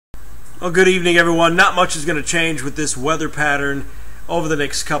Well, good evening, everyone. Not much is going to change with this weather pattern over the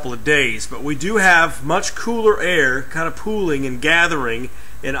next couple of days, but we do have much cooler air kind of pooling and gathering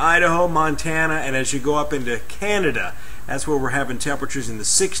in Idaho, Montana, and as you go up into Canada, that's where we're having temperatures in the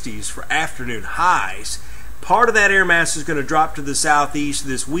 60s for afternoon highs. Part of that air mass is going to drop to the southeast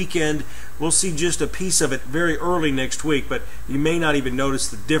this weekend. We'll see just a piece of it very early next week, but you may not even notice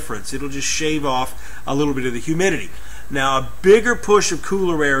the difference. It'll just shave off a little bit of the humidity. Now, a bigger push of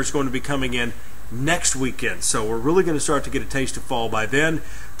cooler air is going to be coming in next weekend, so we're really going to start to get a taste of fall by then.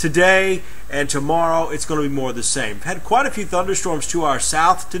 Today and tomorrow, it's going to be more of the same. We've had quite a few thunderstorms to our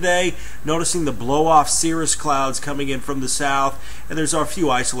south today, noticing the blow-off cirrus clouds coming in from the south, and there's a few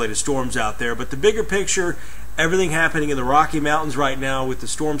isolated storms out there. But the bigger picture, everything happening in the Rocky Mountains right now with the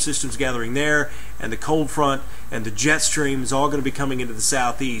storm systems gathering there and the cold front and the jet stream is all going to be coming into the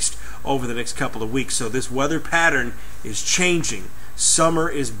southeast over the next couple of weeks. So this weather pattern is changing. Summer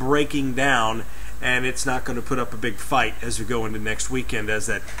is breaking down, and it's not going to put up a big fight as we go into next weekend as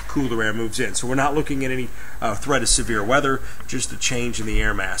that cooler air moves in. So we're not looking at any threat of severe weather, just a change in the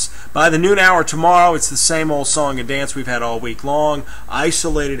air mass. By the noon hour tomorrow, it's the same old song and dance we've had all week long.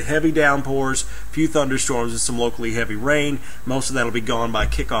 Isolated heavy downpours, few thunderstorms, and some locally heavy rain. Most of that will be gone by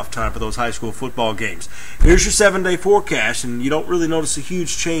kickoff time for those high school football games. Here's your 7-day forecast, and you don't really notice a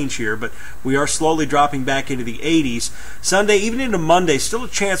huge change here, but we are slowly dropping back into the 80s. Sunday, even into Monday, still a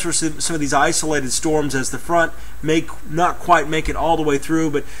chance for some of these isolated storms as the front may not quite make it all the way through,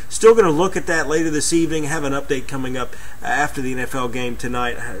 but still going to look at that later this evening. Have an update coming up after the NFL game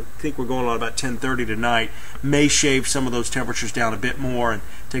tonight. I think we're going on about 10:30 tonight. May shave some of those temperatures down a bit more and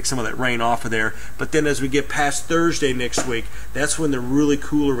take some of that rain off of there. But then as we get past Thursday next week, that's when the really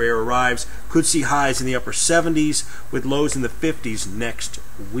cooler air arrives. Could see highs in the upper 70s with lows in the 50s next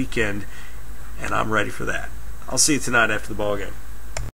weekend, and I'm ready for that. I'll see you tonight after the ball game.